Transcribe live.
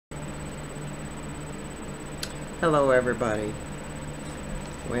Hello everybody.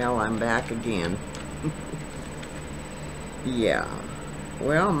 Well, I'm back again. Yeah.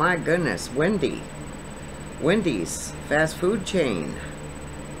 Well, my goodness, Wendy's fast food chain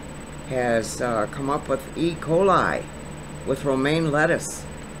has come up with E. coli with romaine lettuce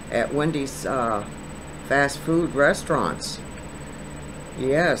at Wendy's fast food restaurants.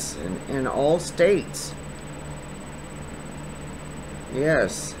 Yes, in all states.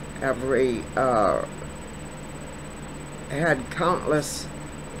 Yes, every had countless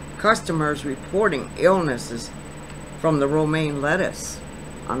customers reporting illnesses from the romaine lettuce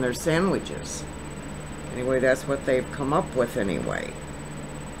on their sandwiches. Anyway, that's what they've come up with anyway.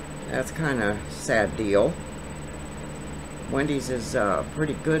 That's kind of sad deal. Wendy's is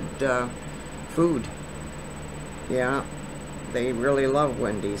pretty good food. Yeah, they really love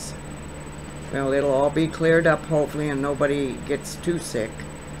Wendy's. Well, it'll all be cleared up hopefully and nobody gets too sick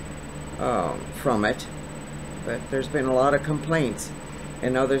from it. But there's been a lot of complaints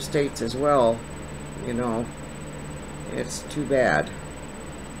in other states as well. You know, it's too bad.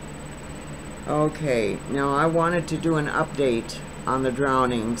 Okay, now I wanted to do an update on the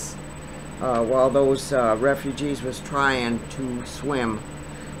drownings while those refugees was trying to swim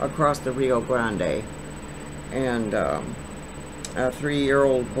across the Rio Grande. And a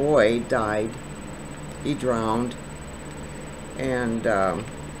 3-year-old boy died. He drowned. And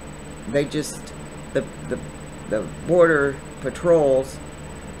they just, the border patrols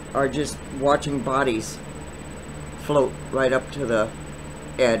are just watching bodies float right up to the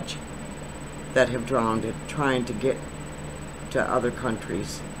edge that have drowned, trying to get to other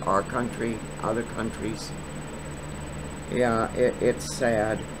countries, our country, other countries. Yeah, it's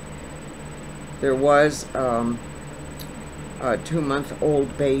sad. There was a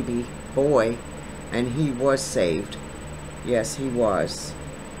 2-month-old baby boy, and he was saved. Yes, he was.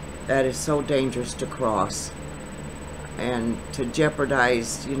 That is so dangerous to cross. And to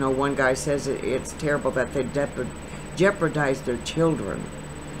jeopardize, you know, one guy says it's terrible that they jeopardize their children,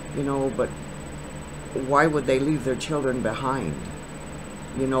 you know, but why would they leave their children behind?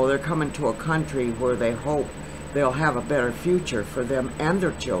 You know, they're coming to a country where they hope they'll have a better future for them and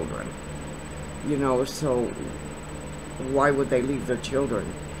their children, you know, so why would they leave their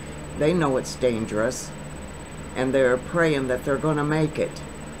children? They know it's dangerous, and they're praying that they're going to make it,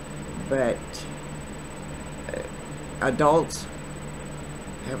 but adults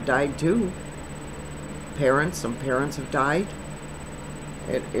have died too. Some parents have died.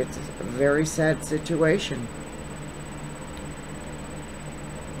 It's a very sad situation.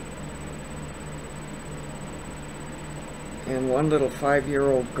 And one little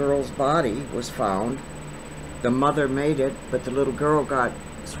 5-year-old girl's body was found. The mother made it, but the little girl got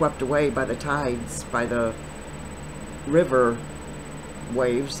swept away by the tides, by the river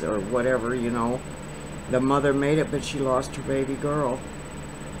waves or whatever, you know. The mother made it, but she lost her baby girl.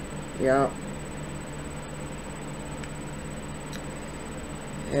 Yeah.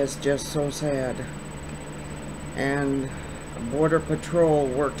 It's just so sad. And Border Patrol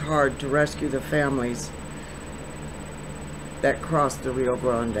worked hard to rescue the families that crossed the Rio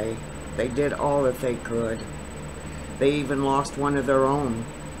Grande. They did all that they could. They even lost one of their own.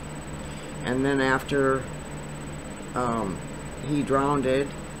 And then after he drowned,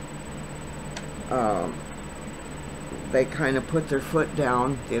 they kind of put their foot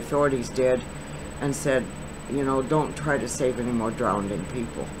down, the authorities did, and said, you know, don't try to save any more drowning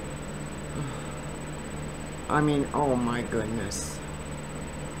people. I mean, oh my goodness.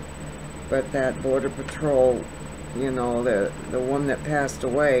 But that Border Patrol, you know, the one that passed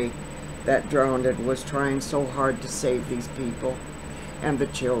away, that drowned, was trying so hard to save these people and the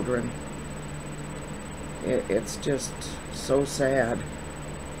children. It's just so sad.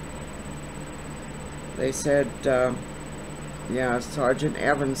 They said, yeah, Sergeant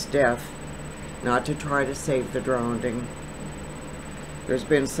Evans' death, not to try to save the drowning. There's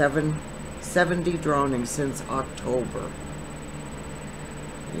been 70 drownings since October.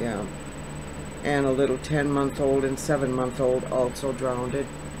 Yeah. And a little 10-month-old and 7-month-old also drowned.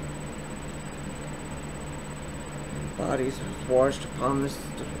 Bodies washed upon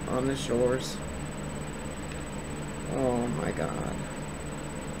on the shores. Oh my God.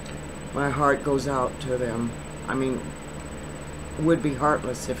 My heart goes out to them. I mean, would be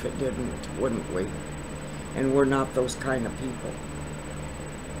heartless if it didn't, wouldn't we? And we're not those kind of people.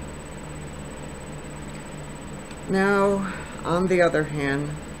 Now, on the other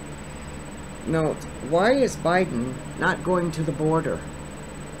hand, note, why is Biden not going to the border?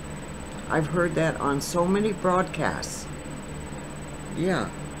 I've heard that on so many broadcasts. Yeah,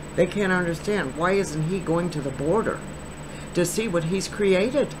 they can't understand. Why isn't he going to the border to see what he's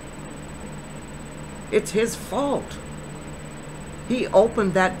created? It's his fault. He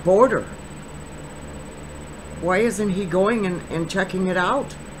opened that border. Why isn't he going and checking it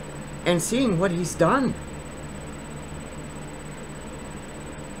out and seeing what he's done?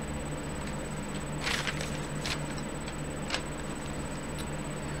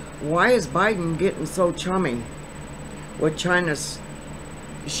 Why is Biden getting so chummy with China's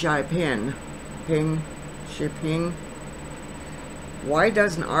Xi Jinping? Why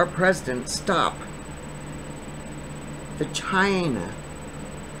doesn't our president stop the China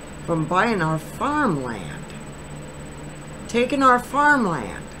from buying our farmland, taking our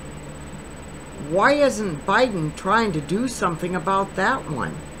farmland? Why isn't Biden trying to do something about that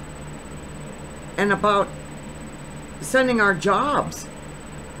one? And about sending our jobs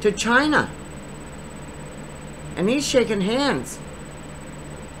to China? And he's shaking hands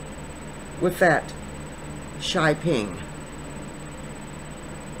with that Xi Jinping.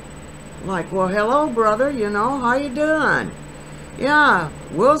 Like, well, hello, brother, you know, how you doing? Yeah,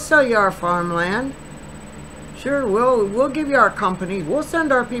 we'll sell you our farmland. Sure, we'll give you our company. We'll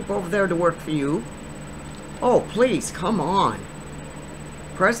send our people over there to work for you. Oh, please, come on.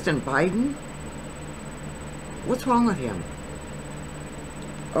 President Biden? What's wrong with him?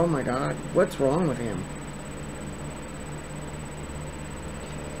 Oh my God, what's wrong with him?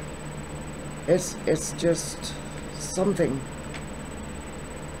 It's just something.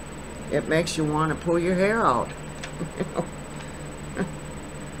 It makes you want to pull your hair out. You know?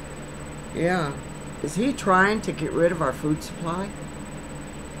 Yeah. Is he trying to get rid of our food supply?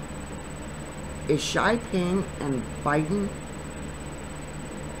 Is Xi Jinping and Biden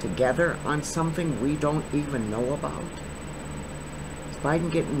together on something we don't even know about? Is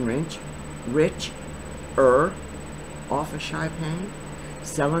Biden getting richer off of Xi Jinping?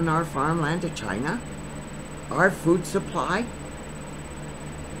 Selling our farmland to China? Our food supply?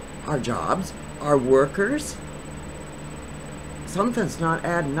 Our jobs? Our workers? Something's not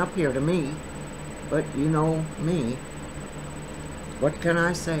adding up here to me. But you know me. What can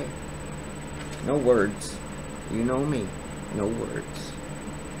I say? No words. You know me. No words.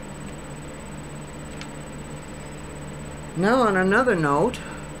 Now, on another note,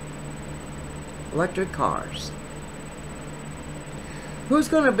 electric cars. Who's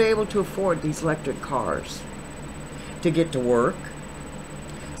going to be able to afford these electric cars to get to work?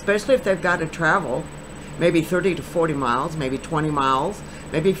 Especially if they've got to travel maybe 30 to 40 miles, maybe 20 miles,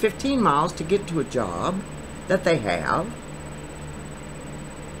 maybe 15 miles to get to a job that they have.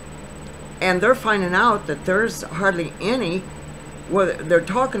 And they're finding out that there's hardly any, well, they're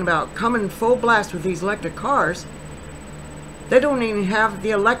talking about coming full blast with these electric cars. They don't even have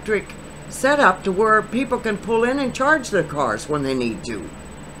the electric setup to where people can pull in and charge their cars when they need to.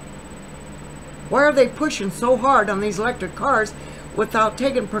 Why are they pushing so hard on these electric cars without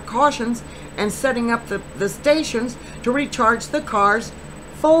taking precautions and setting up the stations to recharge the cars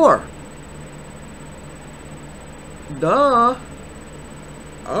for? Duh.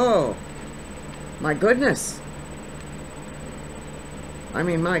 Oh, my goodness. I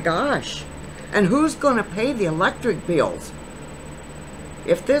mean, my gosh. And who's going to pay the electric bills?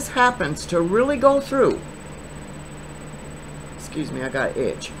 If this happens to really go through, excuse me, I got an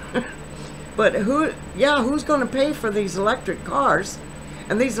itch. But who's going to pay for these electric cars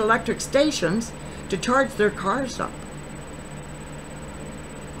and these electric stations to charge their cars up?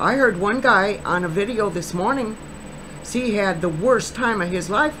 I heard one guy on a video this morning, he had the worst time of his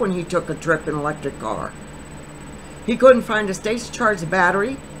life when he took a trip in an electric car. He couldn't find a station to charge the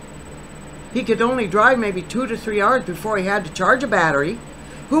battery. He could only drive maybe 2 to 3 hours before he had to charge a battery.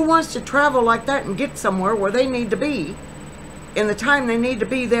 Who wants to travel like that and get somewhere where they need to be in the time they need to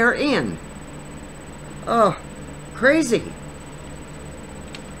be there in? Oh, crazy.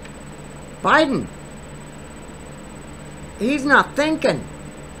 Biden, he's not thinking.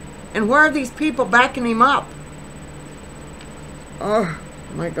 And where are these people backing him up? Oh,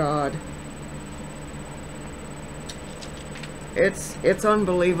 my God. It's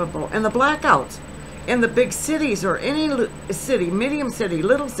unbelievable. And the blackouts in the big cities or any city, medium city,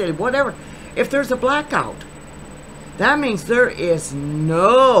 little city, whatever, if there's a blackout, that means there is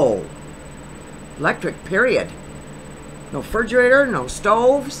no electric, period. No refrigerator, no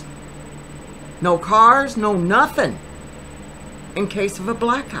stoves, no cars, no nothing in case of a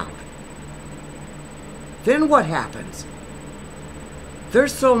blackout. Then what happens?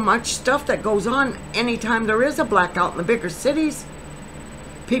 There's so much stuff that goes on anytime there is a blackout in the bigger cities.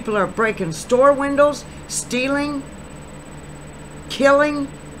 People are breaking store windows, stealing, killing.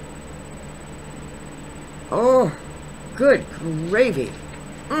 Oh, good gravy.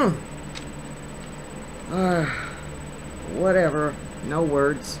 Whatever. No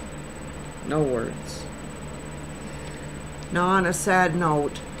words. No words. Now, on a sad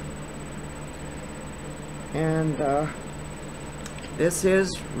note, and this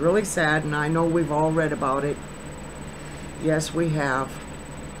is really sad, and I know we've all read about it. Yes, we have.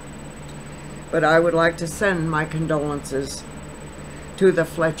 But I would like to send my condolences to the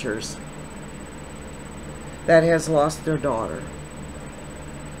Fletchers that has lost their daughter.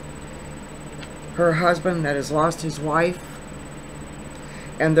 Her husband that has lost his wife,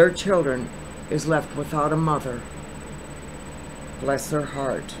 and their children is left without a mother. Bless their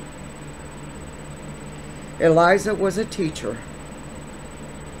heart. Eliza was a teacher,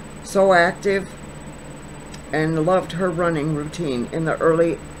 so active, and loved her running routine in the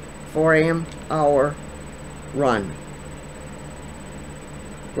early 4 a.m. hour run,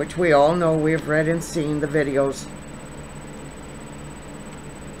 which we all know, we've read and seen the videos,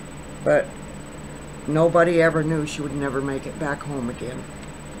 but nobody ever knew she would never make it back home again.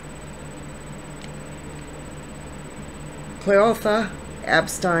 Cleotha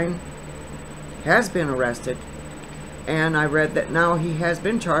Abstein has been arrested, and I read that now he has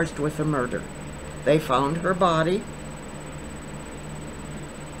been charged with a murder. They found her body.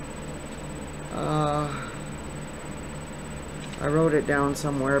 I wrote it down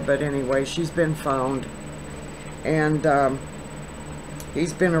somewhere, but anyway, she's been found, and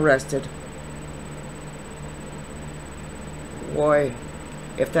he's been arrested. Boy,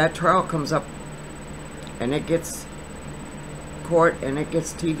 if that trial comes up and it gets court and it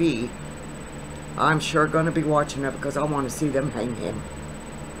gets TV, I'm sure going to be watching it because I want to see them hang him.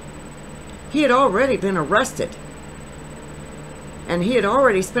 He had already been arrested, and he had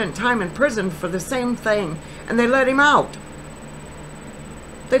already spent time in prison for the same thing, and they let him out.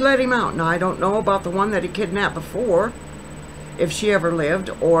 They let him out. Now, I don't know about the one that he kidnapped before, if she ever lived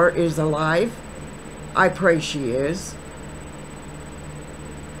or is alive. I pray she is.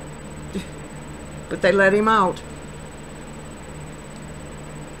 But they let him out.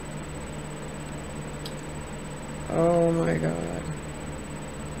 Oh my God.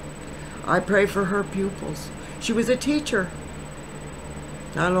 I pray for her pupils. She was a teacher.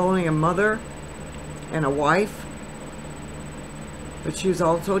 Not only a mother and a wife, but she was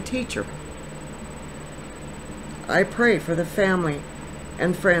also a teacher. I pray for the family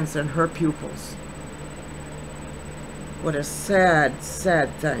and friends and her pupils. What a sad,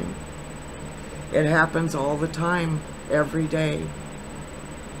 sad thing. It happens all the time, every day.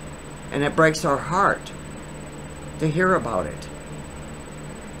 And it breaks our heart to hear about it.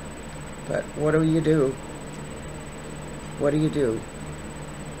 But what do you do? What do you do?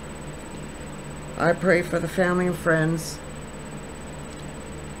 I pray for the family and friends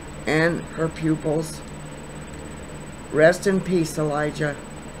and her pupils. Rest in peace, Eliza.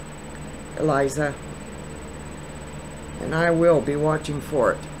 And I will be watching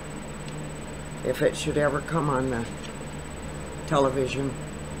for it. If it should ever come on the television.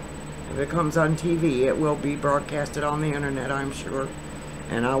 If it comes on TV, it will be broadcasted on the internet, I'm sure.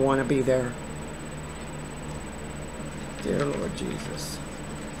 And I want to be there. Dear Lord Jesus.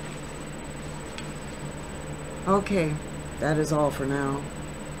 Okay, that is all for now.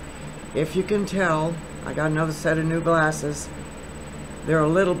 If you can tell, I got another set of new glasses. They're a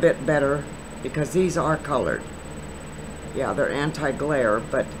little bit better because these are colored. Yeah, they're anti-glare,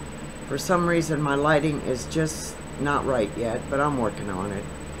 but for some reason my lighting is just not right yet, but I'm working on it.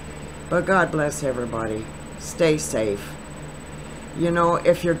 But God bless everybody. Stay safe. You know,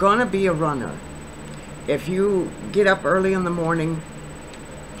 if you're going to be a runner, if you get up early in the morning,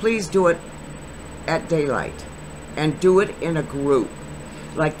 please do it at daylight. And do it in a group.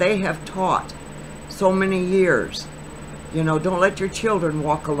 Like they have taught so many years. You know, don't let your children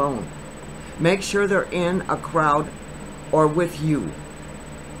walk alone. Make sure they're in a crowd or with you.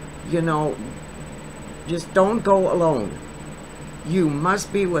 You know, just don't go alone. You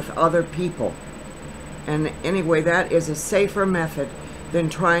must be with other people. And anyway, that is a safer method than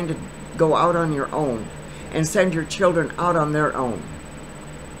trying to go out on your own and send your children out on their own.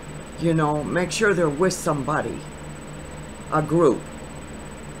 You know, make sure they're with somebody, a group.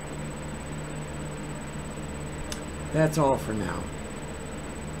 That's all for now.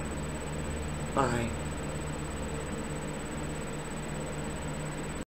 Bye.